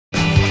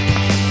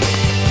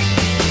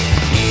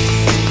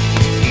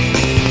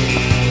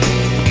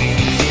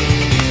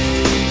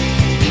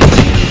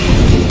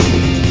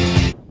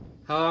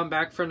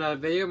back for another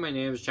video. My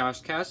name is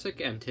Josh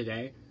Kasich, and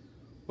today,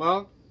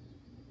 well,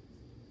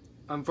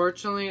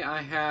 unfortunately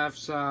I have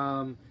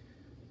some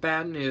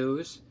bad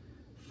news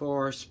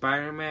for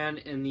Spider-Man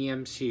in the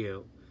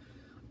MCU.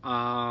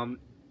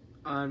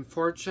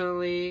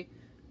 Unfortunately,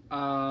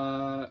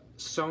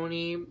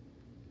 Sony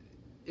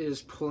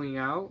is pulling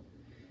out,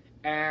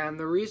 and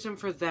the reason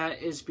for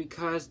that is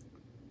because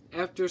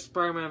after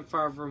Spider-Man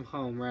Far From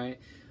Home, right,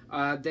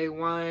 they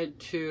wanted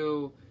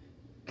to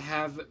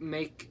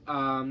make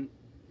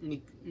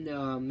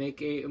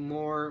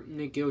more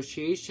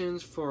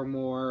negotiations for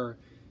more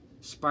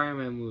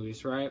Spider-Man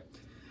movies, right?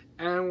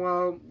 And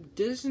well,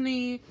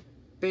 Disney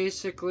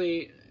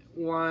basically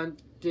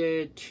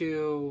wanted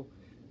to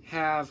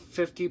have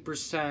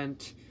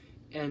 50%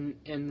 in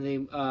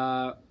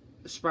the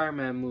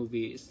Spider-Man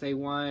movies. They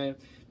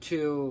wanted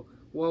to,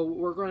 well,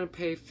 we're going to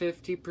pay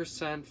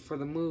 50% for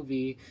the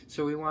movie,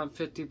 so we want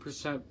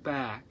 50%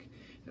 back.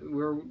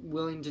 We're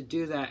willing to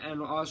do that, and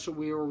also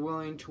we were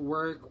willing to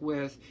work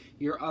with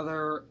your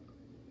other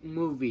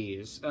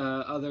movies,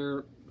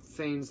 other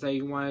things that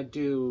you want to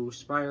do,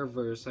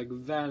 Spider-Verse, like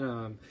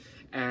Venom,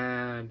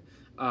 and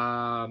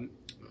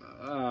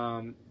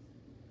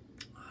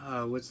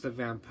what's the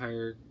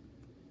vampire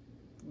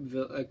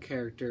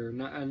character?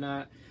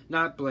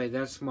 Not Blade.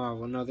 That's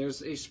Marvel. No,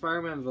 there's a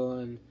Spider-Man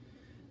villain.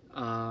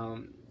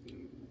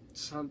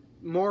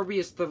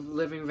 Morbius, the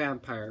living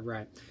vampire,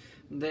 right?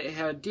 They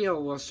had a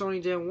deal. Well,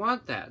 Sony didn't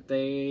want that.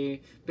 They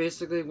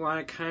basically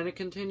want to kind of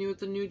continue with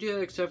the new deal,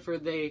 except for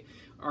they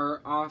are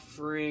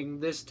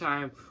offering this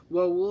time,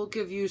 well, we'll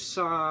give you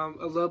a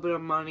little bit of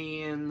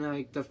money in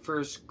like the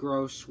first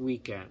gross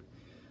weekend,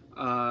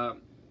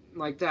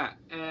 like that.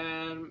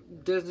 And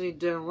Disney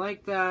didn't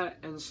like that,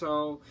 and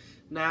so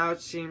now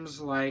it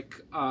seems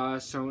like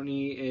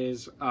Sony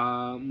is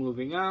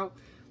moving out.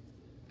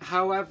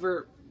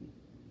 However,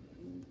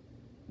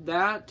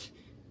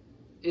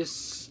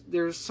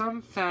 there's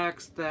some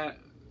facts that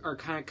are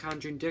kind of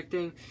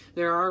contradicting.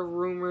 There are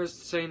rumors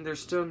saying they're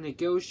still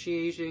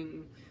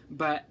negotiating,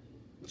 but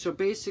so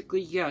basically,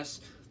 yes,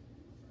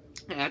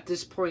 at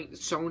this point,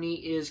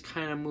 Sony is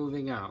kind of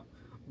moving out,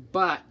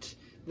 but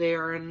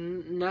they're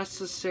not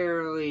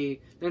necessarily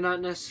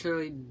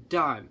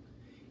done,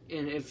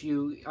 and if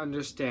you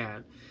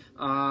understand,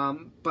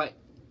 but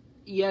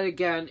yet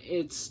again,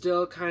 it's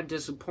still kind of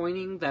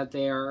disappointing that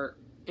they are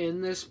in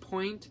this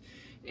point.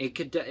 It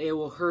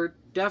will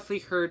definitely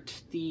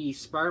hurt the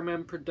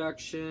Spider-Man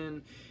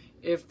production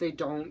if they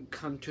don't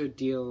come to a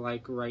deal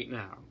like right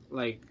now,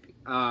 or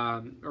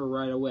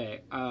right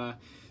away.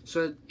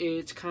 So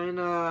it's kind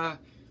of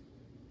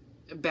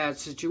a bad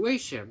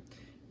situation.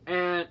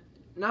 And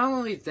not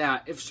only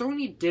that, if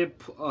Sony did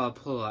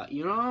pull out,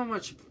 you know how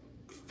much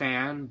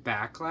fan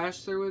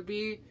backlash there would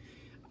be?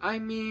 I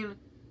mean,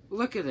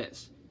 look at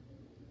this.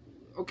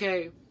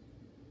 Okay,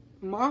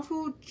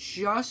 Marvel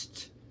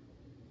just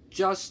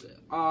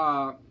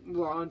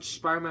launched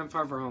Spider-Man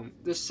Far From Home,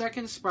 the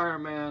second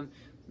Spider-Man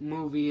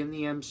movie in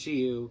the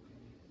MCU,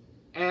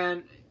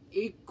 and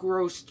it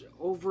grossed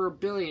over $1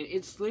 billion.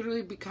 It's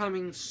literally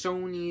becoming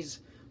Sony's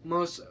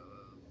most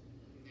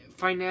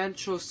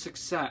financial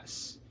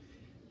success.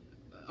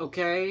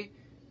 Okay?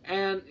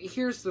 And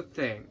here's the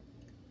thing.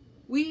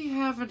 We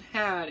haven't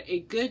had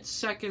a good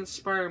second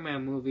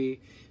Spider-Man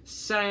movie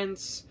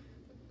since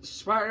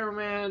Sam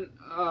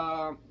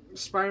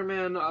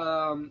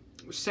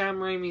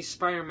Raimi's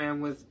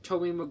Spider-Man with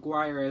Tobey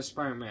Maguire as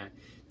Spider-Man.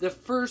 The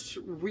first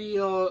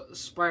real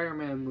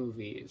Spider-Man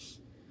movies.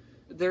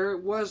 There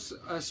was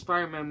a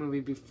Spider-Man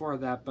movie before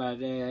that, but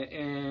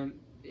and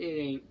it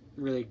ain't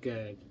really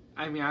good.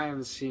 I mean, I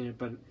haven't seen it,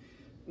 but,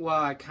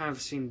 well, I kind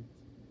of seen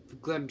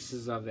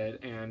glimpses of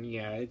it, and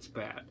yeah, it's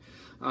bad.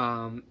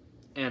 And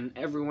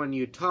everyone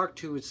you talk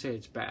to would say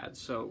it's bad,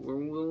 so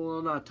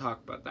we'll not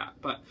talk about that.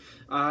 But,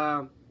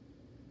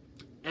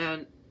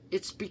 and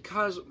it's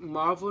because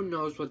Marvel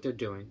knows what they're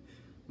doing.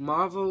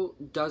 Marvel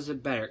does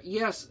it better.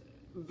 Yes,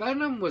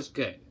 Venom was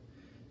good.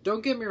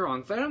 Don't get me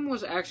wrong. Venom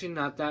was actually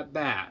not that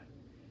bad.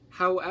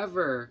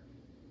 However,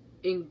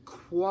 in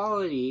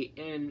quality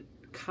and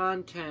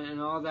content and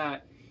all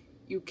that,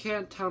 you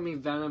can't tell me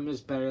Venom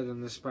is better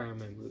than the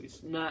Spider-Man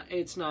movies.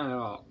 It's not at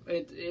all.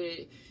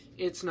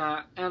 It's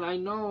not. And I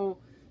know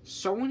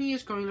Sony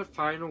is going to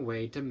find a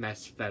way to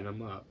mess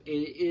Venom up.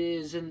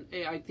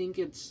 I think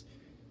it's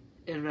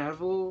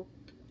inevitable.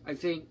 I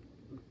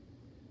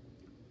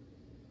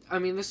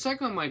mean, the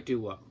second one might do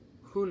well.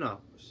 Who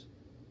knows?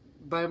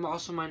 But it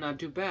also might not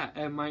do bad.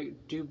 It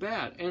might do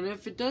bad. And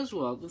if it does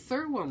well, the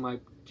third one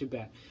might do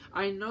bad.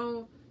 I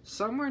know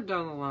somewhere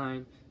down the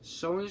line,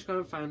 Sony's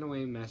going to find a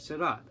way to mess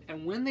it up.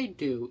 And when they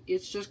do,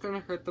 it's just going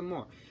to hurt them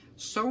more.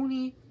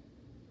 Sony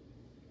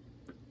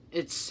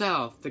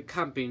itself, the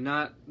company,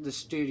 not the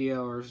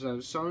studio or so,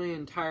 Sony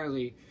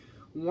entirely,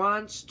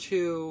 wants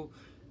to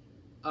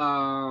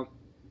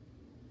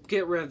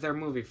get rid of their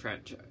movie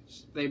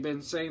franchise. They've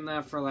been saying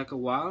that for like a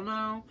while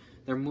now.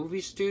 Their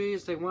movie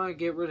studios, they want to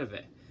get rid of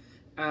it.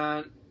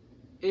 And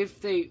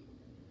if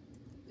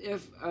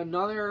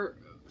another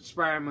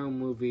Spider-Man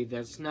movie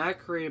that's not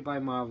created by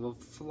Marvel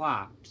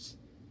flops,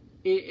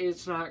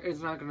 it's not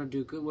going to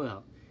do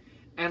goodwill.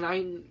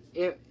 And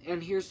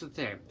here's the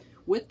thing.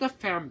 With the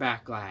fan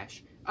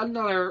backlash,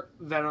 another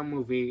Venom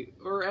movie,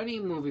 or any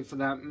movie for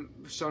that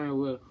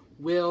Sony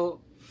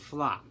will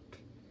flop.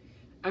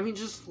 I mean,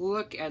 just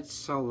look at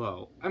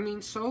Solo. I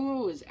mean,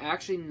 Solo is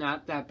actually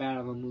not that bad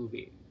of a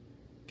movie.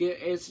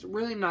 It's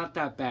really not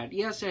that bad.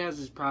 Yes, it has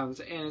its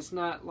problems, and it's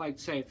not like,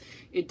 say,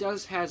 it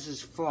does has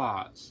its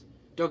flaws.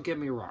 Don't get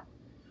me wrong.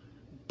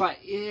 But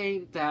it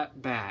ain't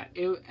that bad.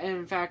 And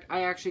in fact,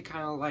 I actually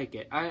kind of like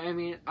it. I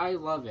mean, I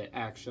love it,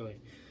 actually.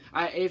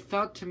 It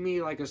felt to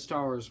me like a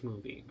Star Wars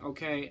movie,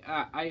 okay?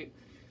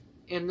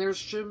 And there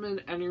shouldn't have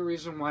been any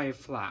reason why it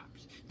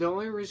flopped. The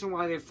only reason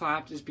why they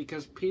flopped is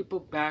because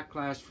people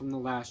backlashed from The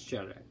Last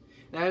Jedi.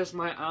 That is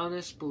my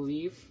honest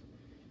belief,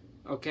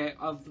 okay,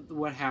 of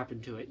what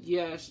happened to it.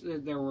 Yes,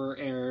 there were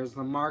errors.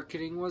 The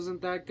marketing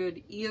wasn't that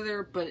good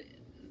either, but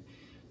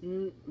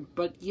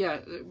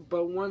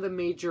one of the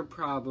major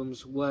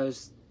problems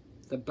was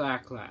the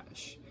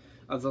backlash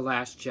of The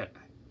Last Jedi.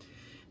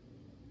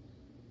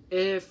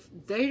 If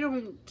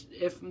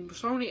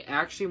Sony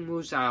actually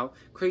moves out,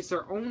 creates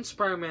their own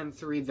Spider-Man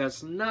 3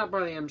 that's not by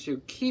the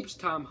MCU, keeps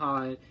Tom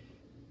Holland,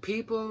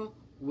 people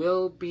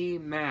will be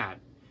mad.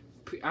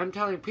 I'm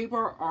telling you, people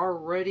are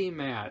already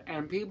mad,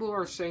 and people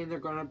are saying they're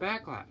going to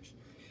backlash.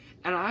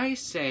 And I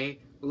say,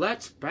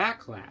 let's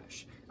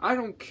backlash. I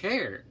don't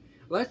care.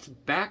 Let's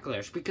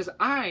backlash, because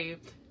I'm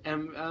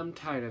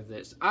tired of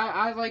this.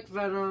 I like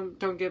Venom,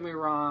 don't get me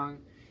wrong.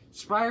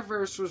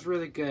 Spider-Verse was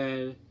really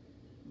good.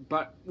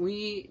 But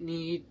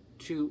we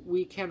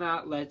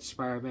cannot let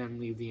Spider-Man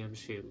leave the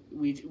MCU.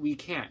 We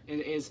can't.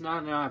 It's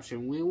not an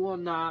option. We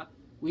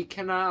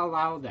cannot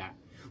allow that.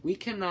 We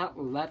cannot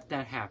let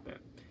that happen.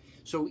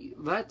 So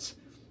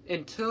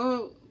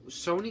until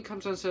Sony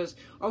comes on and says,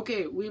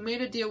 okay, we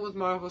made a deal with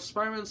Marvel,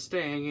 Spider-Man's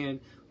staying in,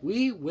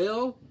 we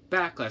will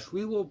backlash.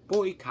 We will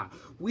boycott.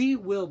 We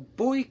will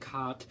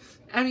boycott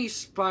any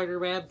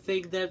Spider-Man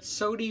thing that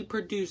Sony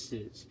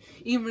produces.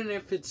 Even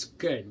if it's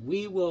good.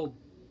 We will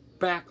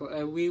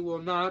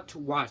not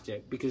watch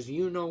it, because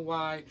you know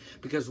why?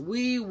 Because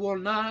we will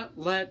not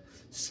let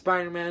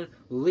Spider-Man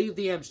leave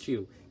the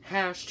MCU.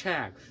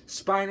 Hashtag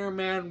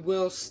Spider-Man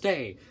will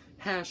stay.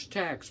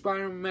 Hashtag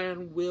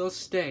Spider-Man will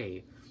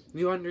stay.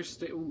 You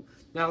understand?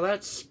 Now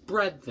let's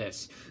spread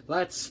this.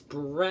 Let's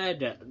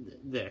spread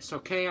this,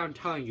 okay? I'm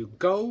telling you,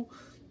 go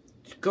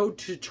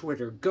to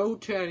Twitter, go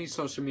to any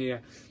social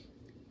media,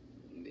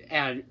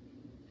 and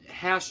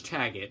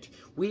hashtag it.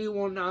 We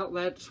will not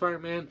let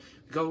Spider-Man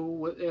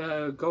go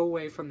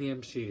away from the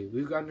MCU.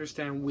 You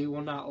understand? We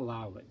will not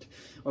allow it.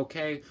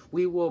 Okay?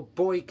 We will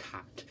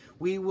boycott.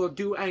 We will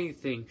do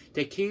anything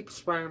to keep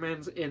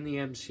Spider-Man in the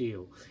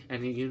MCU.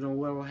 And you know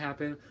what will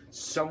happen?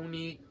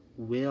 Sony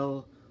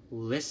will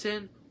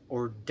listen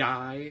or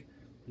die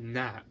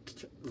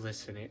not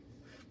listening.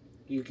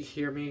 You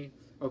hear me?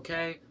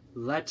 Okay?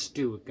 Let's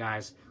do it,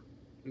 guys.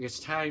 It's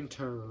time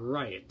to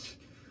riot.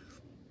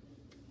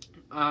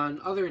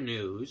 On other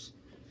news,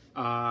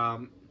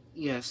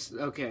 yes,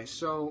 okay,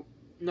 so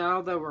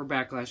now that we're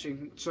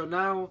backlashing, so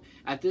now,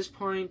 at this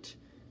point,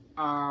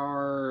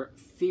 our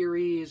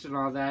theories and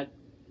all that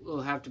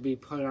will have to be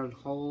put on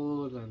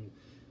hold, and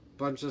a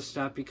bunch of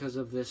stuff because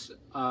of this,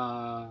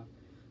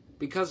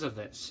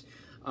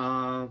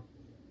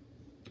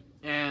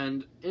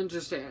 and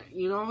interesting,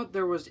 you know,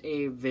 there was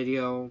a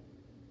video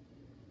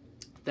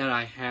that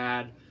I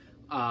had,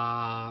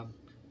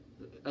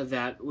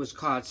 that was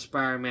called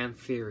Spider-Man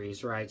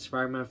Theories, right?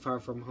 Spider-Man Far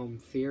From Home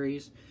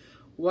Theories.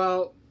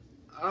 Well,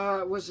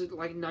 was it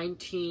like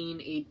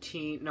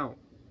 1918? No,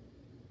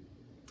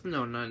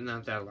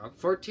 not that long.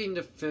 14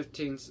 to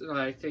 15,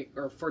 I think,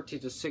 or 14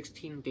 to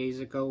 16 days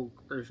ago,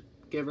 or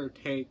give or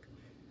take.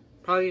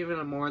 Probably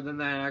even more than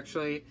that,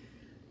 actually.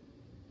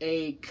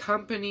 A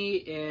company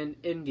in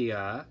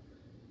India,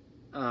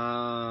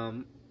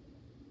 who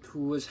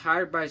was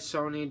hired by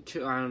Sony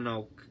to, I don't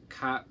know,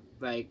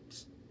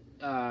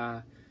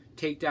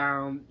 take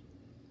down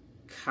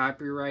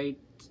copyright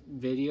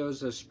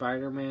videos of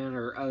Spider-Man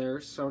or other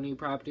Sony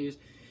properties.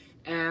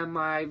 And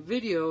my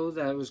video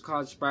that was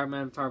called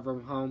Spider-Man Far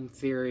From Home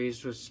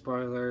Theories with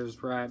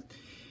spoilers, right,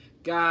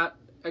 got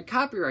a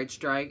copyright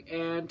strike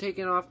and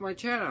taken off my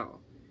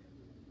channel.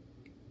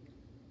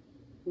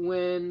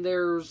 When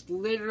there's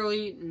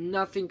literally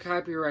nothing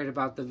copyright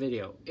about the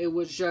video. It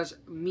was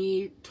just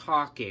me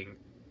talking.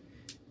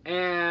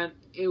 And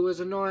it was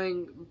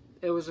annoying.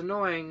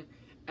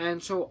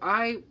 And so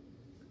I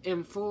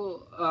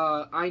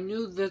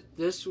knew that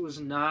this was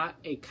not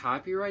a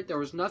copyright. There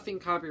was nothing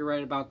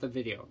copyright about the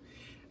video.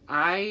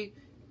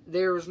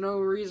 There was no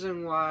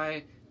reason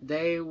why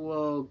they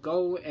will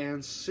go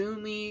and sue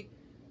me.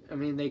 I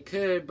mean, they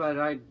could, but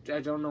I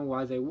don't know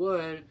why they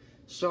would.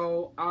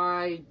 So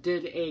I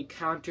did a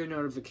counter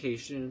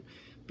notification,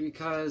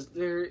 because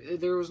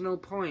there was no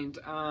point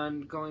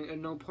of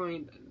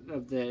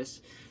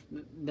this.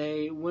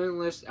 They wouldn't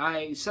listen.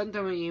 I sent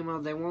them an email.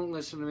 They won't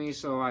listen to me,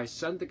 so I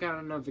sent the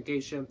counter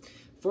notification.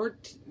 For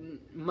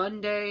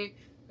Monday,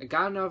 I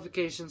got a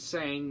notification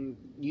saying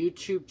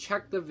YouTube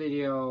checked the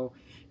video,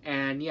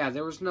 and yeah,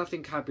 there was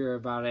nothing copyright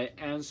about it.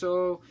 And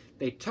so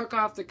they took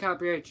off the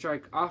copyright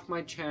strike off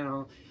my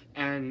channel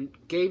and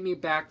gave me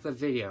back the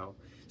video.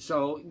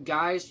 So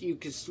guys, you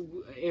could,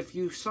 if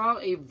you saw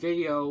a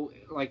video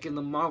like in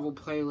the Marvel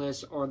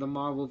playlist or the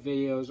Marvel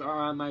videos or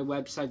on my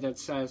website that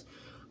says,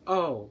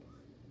 "Oh,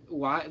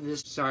 why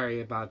this?"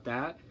 Sorry about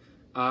that.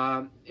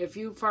 If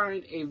you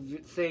find a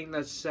thing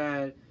that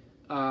said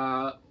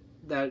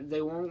that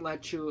they won't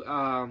let you,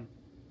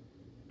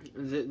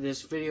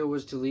 this video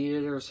was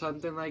deleted or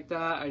something like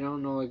that, I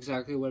don't know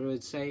exactly what it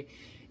would say.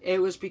 It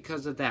was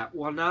because of that.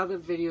 Well, now the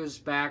video is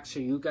back,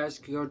 so you guys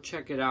can go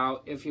check it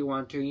out if you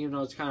want to. You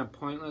know, it's kind of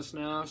pointless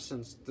now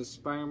since the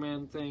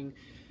Spider-Man thing,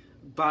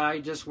 but I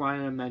just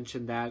wanted to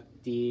mention that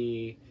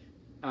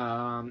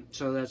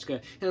so that's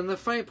good. And the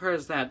funny part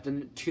is that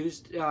the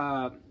Tuesday,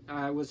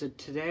 was it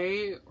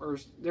today or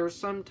there was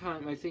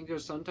sometime? I think it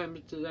was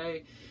sometime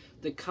today.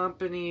 The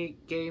company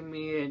gave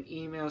me an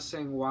email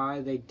saying why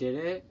they did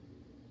it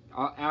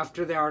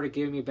after they already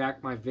gave me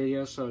back my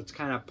video, so it's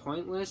kind of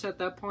pointless at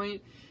that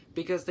point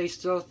because they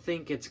still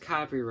think it's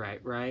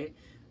copyright, right?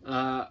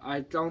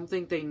 I don't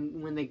think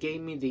when they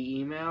gave me the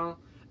email,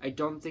 I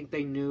don't think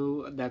they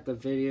knew that the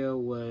video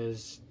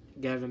was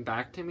given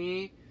back to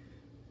me,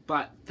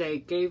 but they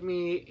gave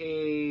me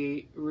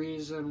a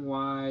reason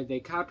why they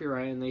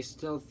copyright and they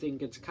still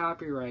think it's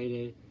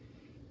copyrighted.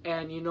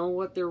 And you know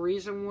what their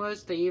reason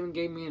was? They even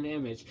gave me an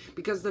image.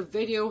 Because the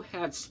video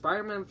had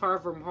Spider-Man Far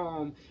From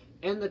Home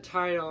in the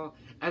title,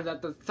 and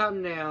that the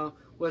thumbnail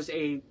was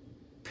a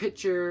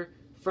picture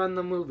from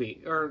the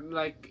movie. Or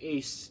like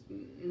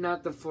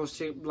not the full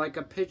scene, like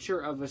a picture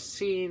of a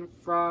scene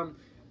from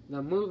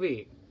the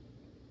movie.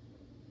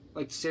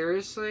 Like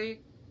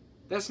seriously?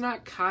 That's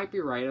not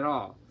copyright at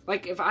all.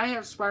 Like if I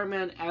have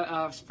Spider-Man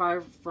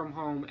Far From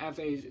Home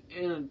FA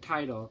in a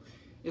title,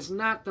 it's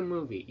not the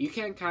movie. You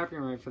can't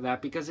copyright for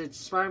that because it's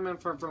Spider-Man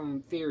Far From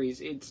Home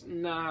theories. It's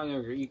not.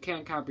 You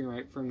can't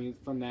copyright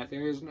from that.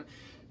 There is no.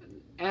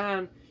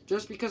 And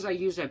just because I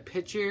use a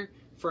picture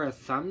for a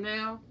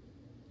thumbnail,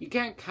 you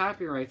can't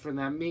copyright for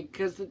that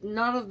because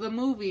none of the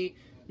movie,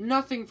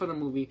 nothing for the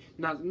movie,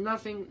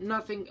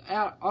 nothing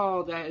at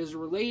all that is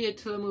related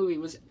to the movie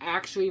was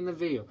actually in the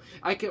video.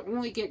 I can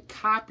only get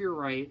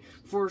copyright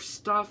for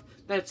stuff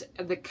that's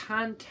the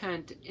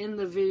content in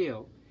the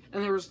video,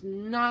 and there was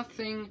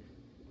nothing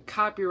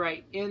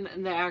copyright in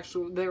the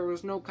actual, there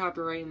was no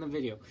copyright in the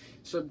video.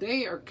 So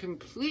they are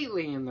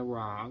completely in the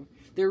wrong.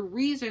 Their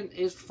reason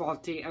is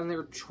faulty and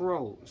they're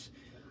trolls.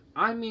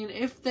 I mean,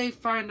 if they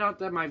find out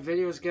that my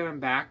video is given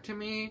back to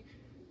me,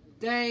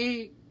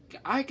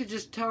 I could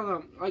just tell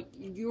them, like,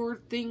 your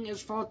thing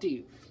is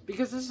faulty.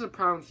 Because this is a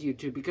problem with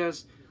YouTube,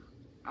 because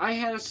I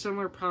had a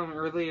similar problem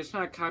earlier. It's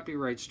not a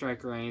copyright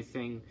strike or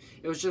anything.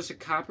 It was just a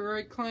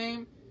copyright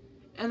claim,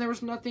 and there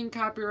was nothing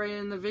copyrighted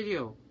in the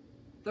video.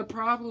 The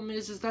problem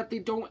is that they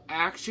don't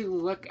actually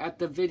look at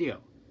the video.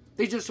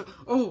 They just,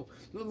 oh,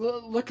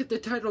 look at the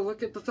title,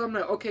 look at the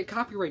thumbnail. Okay,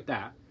 copyright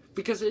that.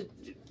 Because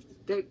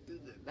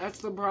that's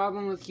the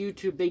problem with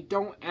YouTube. They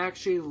don't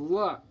actually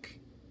look.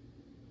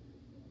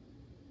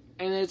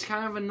 And it's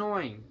kind of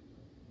annoying.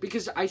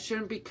 Because I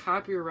shouldn't be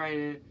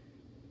copyrighted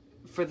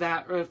for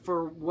that, or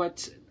for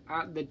what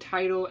the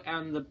title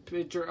and the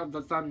picture of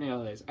the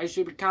thumbnail is. I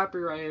should be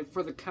copyrighted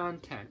for the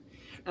content.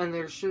 And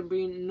there should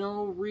be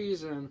no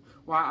reason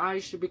why I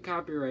should be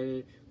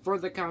copyrighted for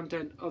the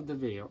content of the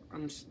video.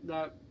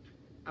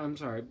 I'm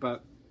sorry,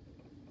 but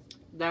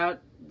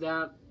that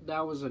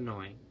was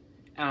annoying.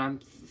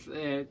 And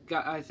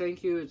I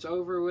thank you. It's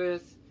over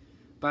with.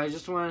 But I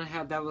just want to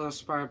have that little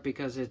spark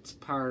because it's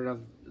part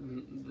of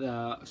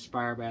the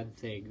Spider-Man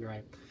thing,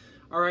 right?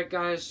 Alright,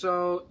 guys.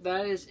 So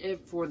that is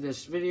it for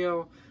this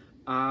video.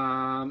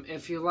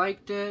 If you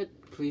liked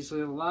it, please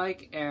leave a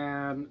like,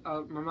 and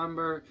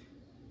remember,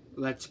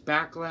 let's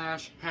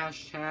backlash,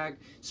 hashtag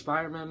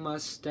Spider-Man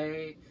must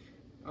stay,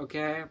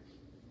 okay?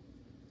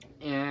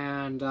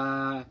 And,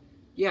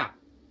 yeah.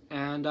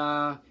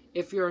 And,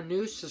 if you're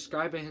new,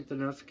 subscribe and hit the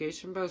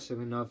notification bell so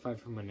you'll be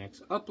notified for my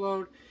next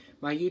upload.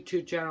 My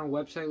YouTube channel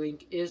website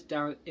link is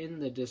down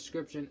in the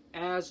description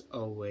as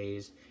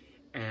always.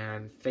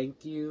 And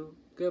thank you.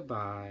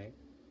 Goodbye.